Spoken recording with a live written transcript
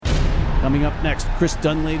Coming up next, Chris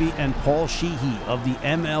Dunleavy and Paul Sheehy of the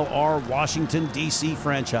MLR Washington, D.C.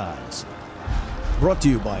 franchise. Brought to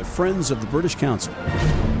you by Friends of the British Council.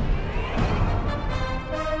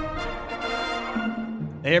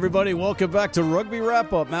 Hey everybody, welcome back to Rugby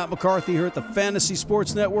Wrap-Up. Matt McCarthy here at the Fantasy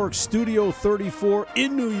Sports Network, Studio 34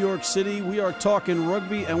 in New York City. We are talking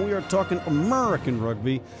rugby, and we are talking American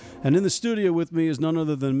rugby. And in the studio with me is none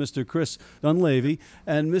other than Mr. Chris Dunleavy,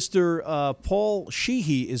 and Mr. Paul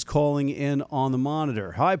Sheehy is calling in on the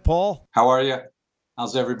monitor. Hi, Paul. How are you?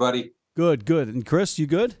 How's everybody? Good, good. And Chris, you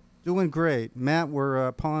good? Doing great. Matt,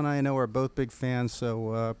 Paul and I know are both big fans,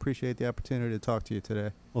 so appreciate the opportunity to talk to you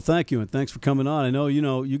today. Well, thank you, and thanks for coming on. I know,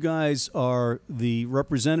 you guys are the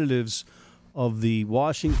representatives of the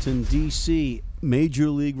Washington, D.C. Major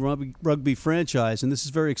League Rugby franchise, and this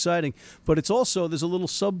is very exciting. But it's also, there's a little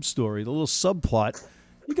sub-story, a little subplot.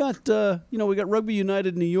 You got, we got Rugby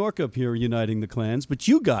United New York up here uniting the clans, but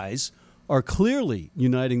you guys are clearly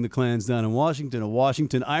uniting the clans down in Washington, a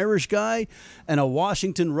Washington Irish guy and a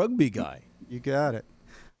Washington rugby guy. You got it.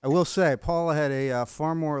 I will say, Paul had a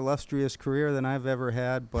far more illustrious career than I've ever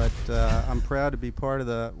had, but I'm proud to be part of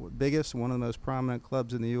the biggest, one of the most prominent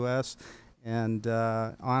clubs in the U.S., and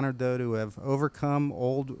honored, though, to have overcome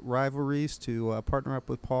old rivalries to partner up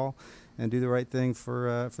with Paul and do the right thing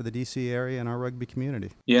for the D.C. area and our rugby community.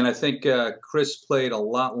 Yeah, and I think Chris played a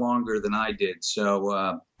lot longer than I did,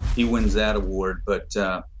 so he wins that award. But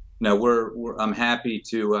no, I'm happy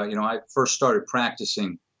to. I first started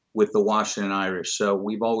practicing with the Washington Irish, so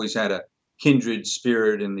we've always had a kindred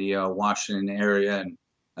spirit in the Washington area, and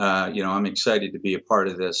I'm excited to be a part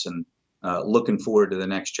of this and looking forward to the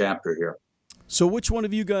next chapter here. So, which one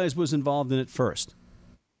of you guys was involved in it first?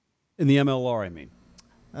 In the MLR, I mean.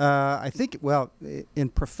 I think, in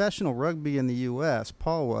professional rugby in the U.S.,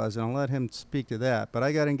 Paul was, and I'll let him speak to that. But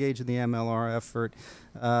I got engaged in the MLR effort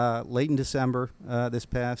late in December this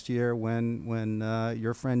past year when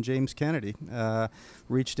your friend James Kennedy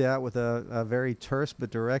reached out with a very terse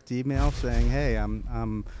but direct email saying, hey,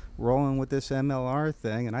 I'm rolling with this MLR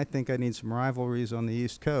thing, and I think I need some rivalries on the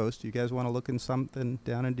East Coast. You guys want to look in something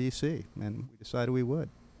down in D.C.? And we decided we would.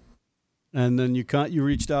 And then you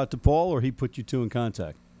reached out to Paul, or he put you two in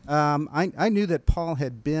contact? I knew that Paul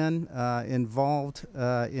had been involved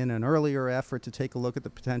in an earlier effort to take a look at the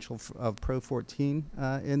potential of Pro 14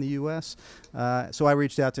 in the U.S., so I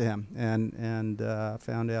reached out to him and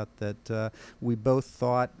found out that we both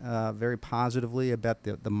thought very positively about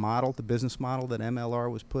the model, the business model that MLR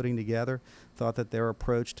was putting together. Thought that their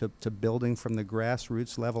approach to building from the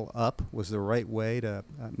grassroots level up was the right way to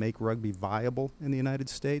make rugby viable in the United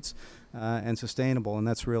States and sustainable, and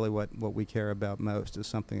that's really what we care about most, is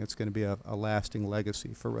something that's going to be a lasting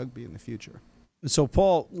legacy for rugby in the future. So,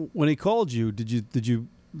 Paul, when he called you, did you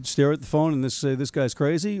stare at the phone and say this guy's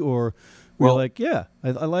crazy, or were you like, yeah,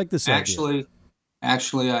 I like this idea?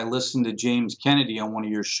 Actually, I listened to James Kennedy on one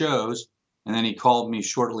of your shows, and then he called me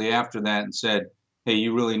shortly after that and said, hey,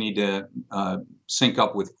 you really need to sync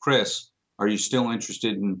up with Chris. Are you still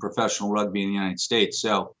interested in professional rugby in the United States?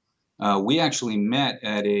 So we actually met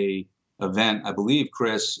at a event, I believe,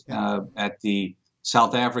 Chris, at the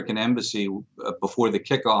South African Embassy before the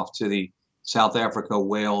kickoff to the South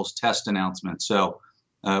Africa-Wales test announcement. So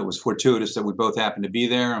it was fortuitous that we both happened to be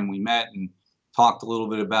there, and we met and talked a little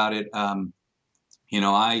bit about it. I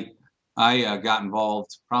got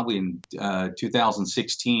involved probably in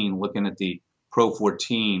 2016 looking at the Pro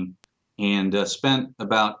 14 and spent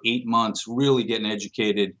about 8 months really getting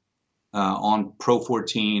educated on Pro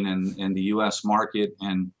 14 and the U.S. market.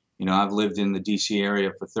 And, I've lived in the D.C.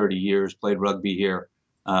 area for 30 years, played rugby here,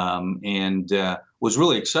 and was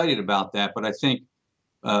really excited about that. But I think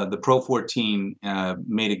the Pro 14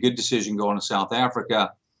 made a good decision going to South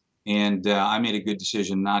Africa, and I made a good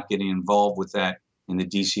decision not getting involved with that in the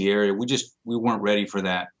D.C. area. We weren't ready for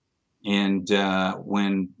that. And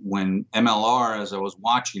when MLR, as I was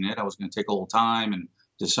watching it, I was going to take a little time and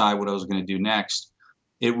decide what I was going to do next.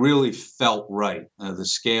 It really felt right. The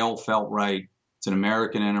scale felt right. It's an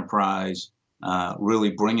American enterprise, really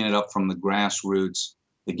bringing it up from the grassroots.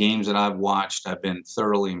 The games that I've watched, I've been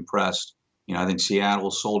thoroughly impressed. I think Seattle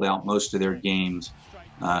sold out most of their games.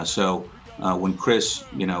 So when Chris,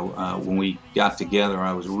 when we got together,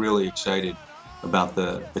 I was really excited about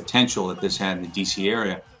the potential that this had in the D.C.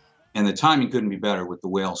 area. And the timing couldn't be better with the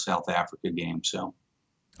Wales-South Africa game. So,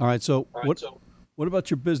 all right. So what about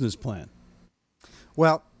your business plan?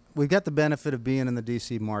 Well, we've got the benefit of being in the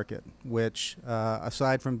D.C. market, which,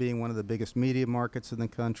 aside from being one of the biggest media markets in the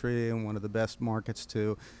country and one of the best markets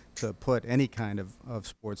to put any kind of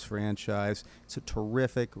sports franchise, it's a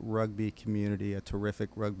terrific rugby community, a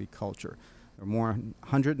terrific rugby culture. There are more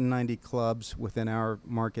 190 clubs within our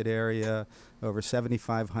market area, over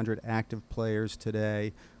 7,500 active players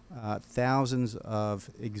today, thousands of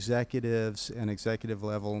executives and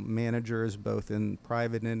executive-level managers, both in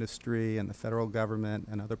private industry and the federal government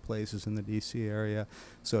and other places in the D.C. area.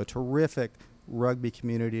 So a terrific rugby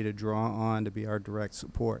community to draw on to be our direct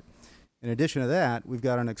support. In addition to that, we've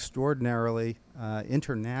got an extraordinarily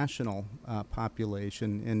international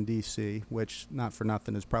population in D.C., which, not for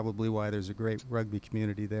nothing, is probably why there's a great rugby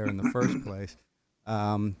community there in the first place.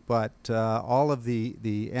 But all of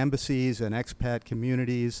the embassies and expat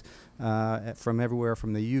communities from everywhere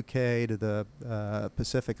from the UK to the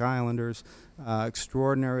Pacific Islanders,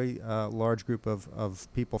 extraordinary large group of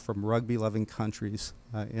people from rugby-loving countries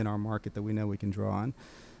in our market that we know we can draw on.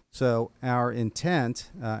 So our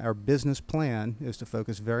intent, our business plan, is to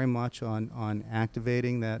focus very much on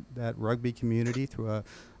activating that rugby community through a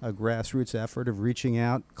grassroots effort of reaching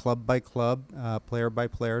out club by club, player by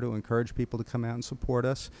player, to encourage people to come out and support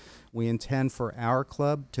us. We intend for our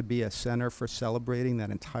club to be a center for celebrating that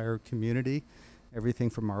entire community. Everything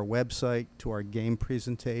from our website to our game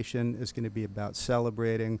presentation is going to be about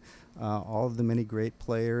celebrating all of the many great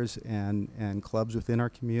players and clubs within our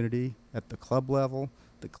community at the club level,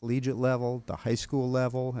 the collegiate level, the high school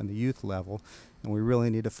level, and the youth level. And we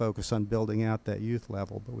really need to focus on building out that youth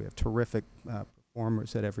level, but we have terrific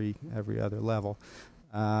performers at every other level.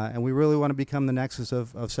 And we really want to become the nexus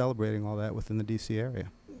of celebrating all that within the D.C.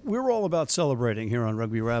 area. We're all about celebrating here on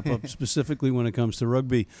Rugby Wrap-Up, specifically when it comes to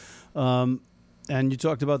rugby. And you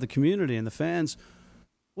talked about the community and the fans.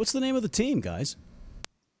 What's the name of the team, guys?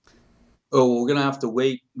 Oh, we're going to have to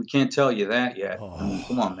wait. We can't tell you that yet. Oh. I mean,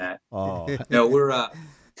 come on, Matt. Oh. No,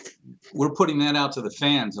 we're putting that out to the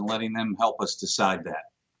fans and letting them help us decide that.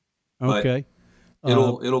 Okay. But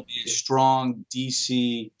it'll be a strong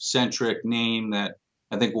DC-centric name that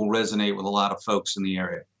I think will resonate with a lot of folks in the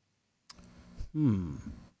area.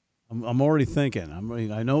 I'm already thinking.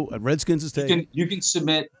 I know Redskins is taking. You can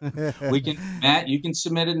submit. Matt. You can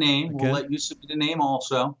submit a name. We'll let you submit a name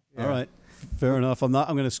also. Yeah. All right. Fair enough. I'm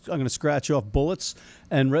going to scratch off Bullets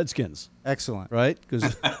and Redskins. Excellent. Right?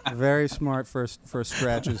 Because very smart first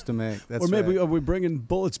scratches to make. That's or maybe right. Are we bringing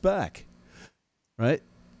Bullets back? Right?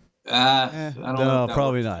 I don't know. No,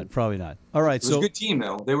 probably not. Probably not. All right. It was a good team,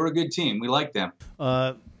 though. They were a good team. We liked them.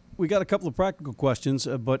 We got a couple of practical questions,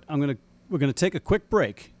 but we're going to take a quick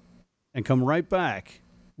break and come right back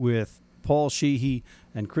with Paul Sheehy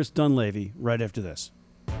and Chris Dunleavy right after this.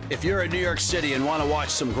 If you're in New York City and want to watch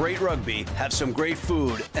some great rugby, have some great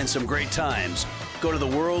food, and some great times, go to the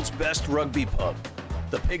world's best rugby pub,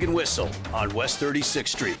 the Pig and Whistle on West 36th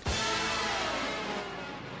Street.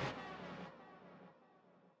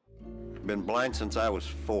 Been blind since I was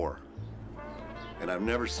 4. And I've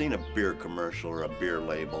never seen a beer commercial or a beer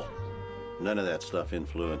label. None of that stuff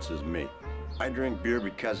influences me. I drink beer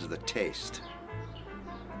because of the taste.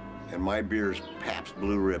 And my beer is Pabst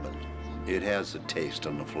Blue Ribbon. It has the taste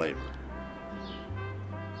and the flavor.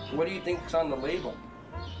 What do you think's on the label?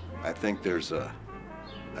 I think there's a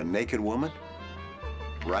naked woman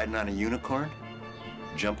riding on a unicorn,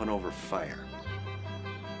 jumping over fire.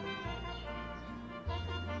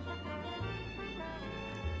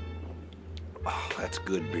 Oh, that's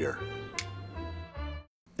good beer.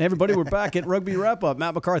 Hey everybody, we're back at Rugby Wrap-Up.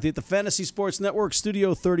 Matt McCarthy at the Fantasy Sports Network,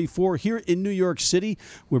 Studio 34 here in New York City.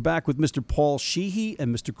 We're back with Mr. Paul Sheehy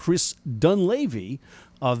and Mr. Chris Dunleavy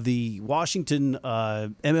of the Washington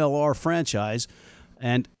MLR franchise.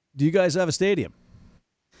 And do you guys have a stadium?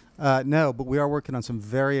 No, but we are working on some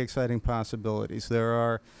very exciting possibilities. There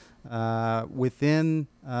are we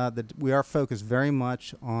are focused very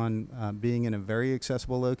much on being in a very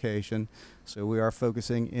accessible location. So we are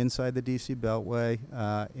focusing inside the DC Beltway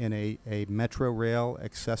in a Metro Rail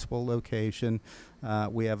accessible location.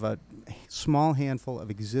 We have a small handful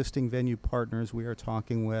of existing venue partners we are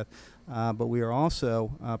talking with, but we are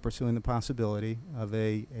also pursuing the possibility of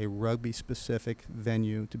a rugby-specific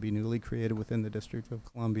venue to be newly created within the District of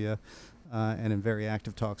Columbia, and in very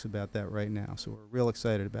active talks about that right now. So we're real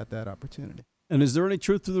excited about that opportunity. And is there any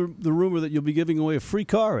truth to the rumor that you'll be giving away a free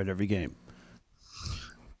car at every game?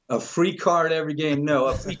 A free car at every game? No,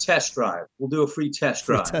 a free test drive. We'll do a free test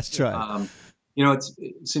drive. Free test drive.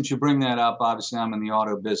 Since you bring that up, obviously I'm in the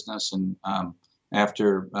auto business, and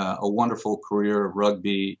after a wonderful career of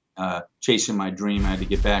rugby, chasing my dream, I had to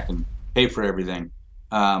get back and pay for everything.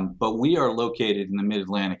 But we are located in the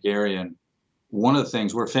Mid-Atlantic area, and one of the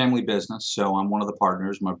things, we're a family business, so I'm one of the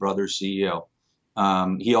partners. My brother's CEO.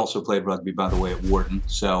 He also played rugby, by the way, at Wharton.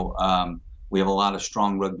 So we have a lot of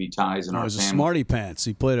strong rugby ties in our family. He was a smarty pants.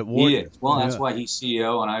 He played at Wharton. He is. Well, that's why he's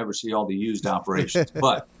CEO, and I oversee all the used operations.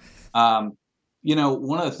 But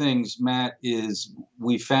One of the things, Matt, is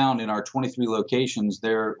we found in our 23 locations,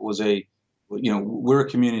 there was we're a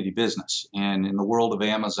community business. And in the world of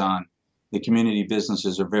Amazon, the community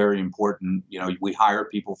businesses are very important. We hire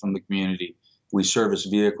people from the community. We service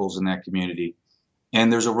vehicles in that community.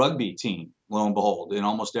 And there's a rugby team, lo and behold, in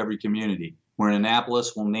almost every community. We're in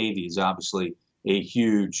Annapolis. Well, Navy is obviously a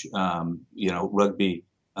huge, rugby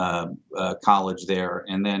college there.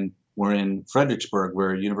 And then we're in Fredericksburg,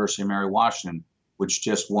 we're at University of Mary Washington, which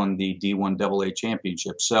just won the D1 AA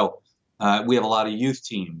championship. So we have a lot of youth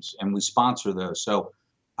teams, and we sponsor those. So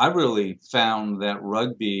I really found that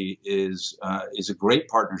rugby is a great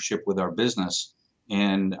partnership with our business,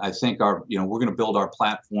 and I think we're going to build our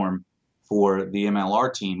platform for the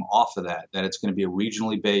MLR team off of that. That it's going to be a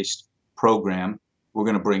regionally based program. We're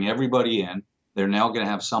going to bring everybody in. They're now going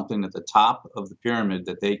to have something at the top of the pyramid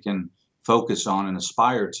that they can focus on and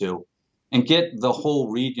aspire to, and get the whole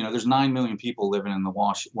region. There's 9 million people living in the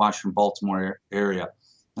Washington, Baltimore area.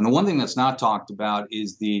 And the one thing that's not talked about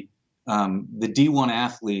is the D1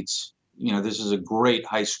 athletes. This is a great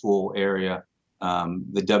high school area.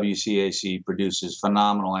 The WCAC produces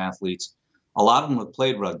phenomenal athletes. A lot of them have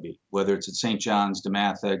played rugby, whether it's at St. John's,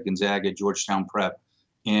 DeMatha, Gonzaga, Georgetown Prep.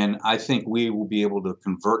 And I think we will be able to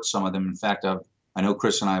convert some of them. In fact, I know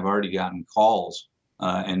Chris and I have already gotten calls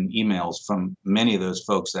and emails from many of those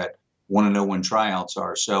folks that want to know when tryouts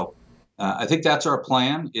are. So I think that's our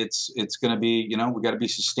plan. It's going to be, we got to be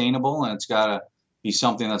sustainable, and it's got to be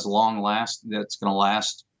something that's that's going to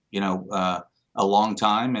last, a long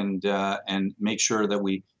time, and make sure that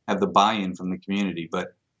we have the buy-in from the community.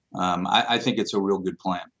 But I think it's a real good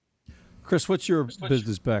plan. Chris, what's your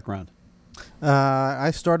business background?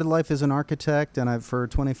 I started life as an architect, and for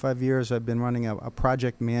 25 years I've been running a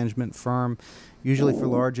project management firm, usually for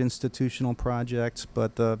large institutional projects.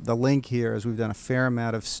 But the link here is we've done a fair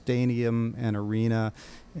amount of stadium and arena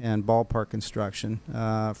and ballpark construction,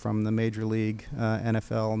 from the Major League,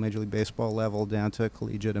 NFL, Major League Baseball level down to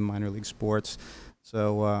collegiate and minor league sports.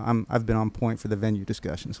 So I've been on point for the venue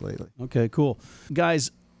discussions lately. Okay, cool. Guys,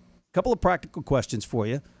 a couple of practical questions for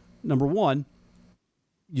you. Number one,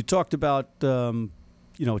 you talked about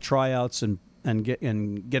tryouts and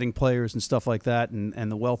getting players and stuff like that, and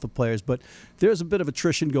the wealth of players, but there's a bit of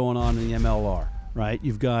attrition going on in the MLR, right?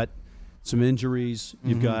 You've got some injuries,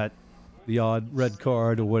 you've got the odd red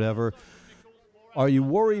card or whatever. Are you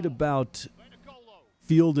worried about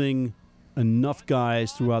fielding enough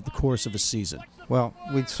guys throughout the course of a season? Well,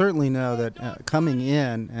 we certainly know that coming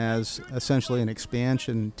in as essentially an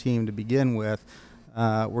expansion team to begin with,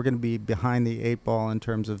 we're going to be behind the 8 ball in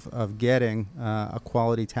terms of getting a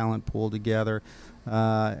quality talent pool together,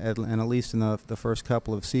 and at least in the first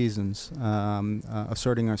couple of seasons,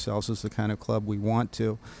 asserting ourselves as the kind of club we want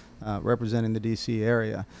to, representing the D.C.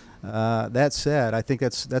 area. That said, I think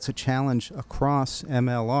that's a challenge across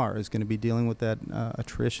MLR, is going to be dealing with that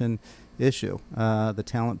attrition issue. The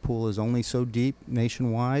talent pool is only so deep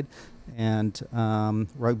nationwide, and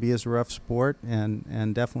rugby is a rough sport,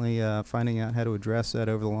 and definitely finding out how to address that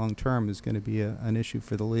over the long term is going to be an issue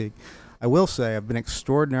for the league. I will say I've been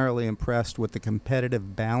extraordinarily impressed with the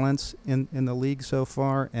competitive balance in the league so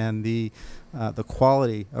far, and the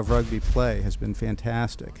quality of rugby play has been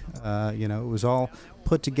fantastic. It was all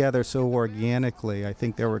put together so organically. I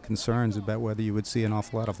think there were concerns about whether you would see an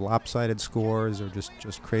awful lot of lopsided scores or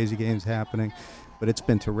just crazy games happening. But it's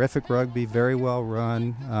been terrific rugby, very well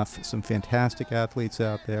run, some fantastic athletes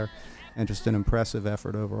out there, and just an impressive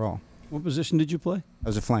effort overall. What position did you play? I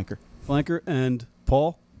was a flanker. Flanker. And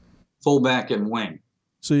Paul? Fullback and wing.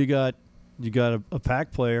 So you got a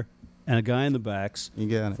pack player and a guy in the backs. You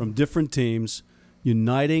got it. From different teams,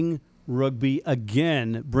 uniting rugby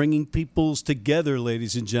again, bringing peoples together,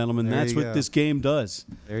 ladies and gentlemen. That's what this game does.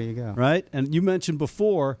 There you go. Right? And you mentioned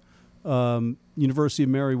before University of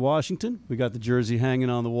Mary Washington. We got the jersey hanging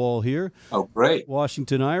on the wall here. Oh, great.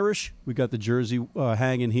 Washington Irish. We got the jersey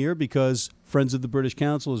hanging here because Friends of the British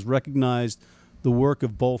Council has recognized the work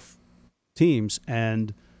of both teams,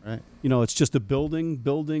 and right. It's just a building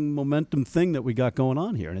momentum thing that we got going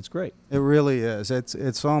on here, and it's great. It really is.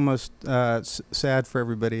 It's almost sad for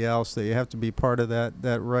everybody else that you have to be part of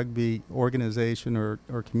that rugby organization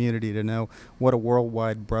or community to know what a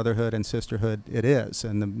worldwide brotherhood and sisterhood it is,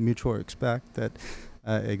 and the mutual respect that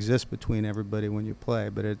exists between everybody when you play.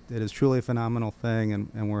 But it is truly a phenomenal thing,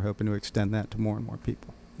 and we're hoping to extend that to more and more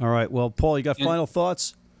people. All right. Well, Paul, you got final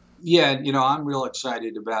thoughts? Yeah, I'm real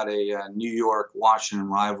excited about a New York-Washington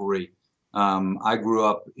rivalry. I grew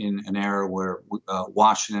up in an era where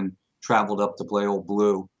Washington traveled up to play Old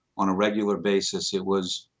Blue on a regular basis. It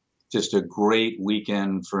was just a great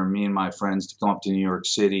weekend for me and my friends to come up to New York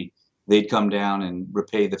City. they'd come down and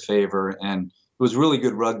repay the favor. And it was really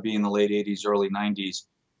good rugby in the late 80s, early 90s.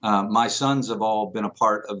 My sons have all been a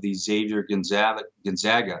part of the Xavier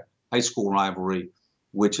Gonzaga high school rivalry,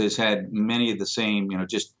 which has had many of the same,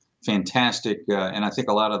 just fantastic. And I think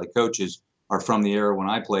a lot of the coaches are from the era when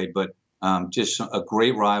I played, but just a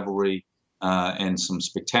great rivalry and some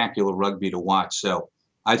spectacular rugby to watch. So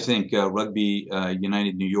I think Rugby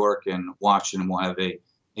United New York and Washington will have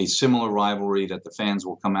a similar rivalry that the fans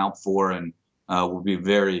will come out for and will be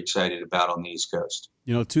very excited about on the East Coast.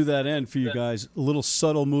 To that end, for you guys, a little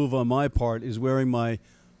subtle move on my part is wearing my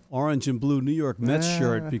orange and blue New York Mets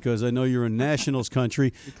shirt because I know you're in Nationals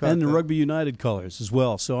country and the Rugby United colors as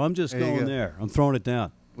well. So I'm just going there. I'm throwing it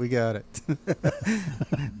down. We got it.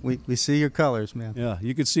 we see your colors, man. Yeah,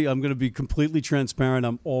 you can see I'm going to be completely transparent.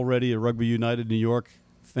 I'm already a Rugby United New York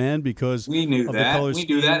fan because we knew of that. The color we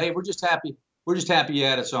scheme. knew that. Hey, we're just happy. We're just happy you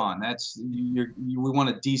had us on. We want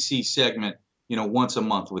a DC segment, once a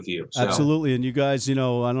month with you. So. Absolutely. And you guys, I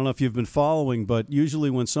don't know if you've been following, but usually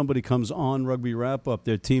when somebody comes on Rugby Wrap Up,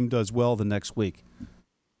 their team does well the next week.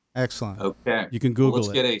 Excellent. Okay. You can Google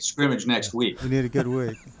let's get a scrimmage next week. We need a good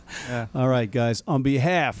week. Yeah. All right, guys. On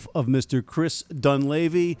behalf of Mr. Chris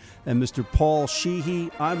Dunleavy and Mr. Paul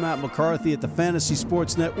Sheehy, I'm Matt McCarthy at the Fantasy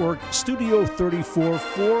Sports Network, Studio 34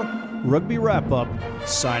 for Rugby Wrap Up,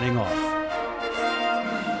 signing off.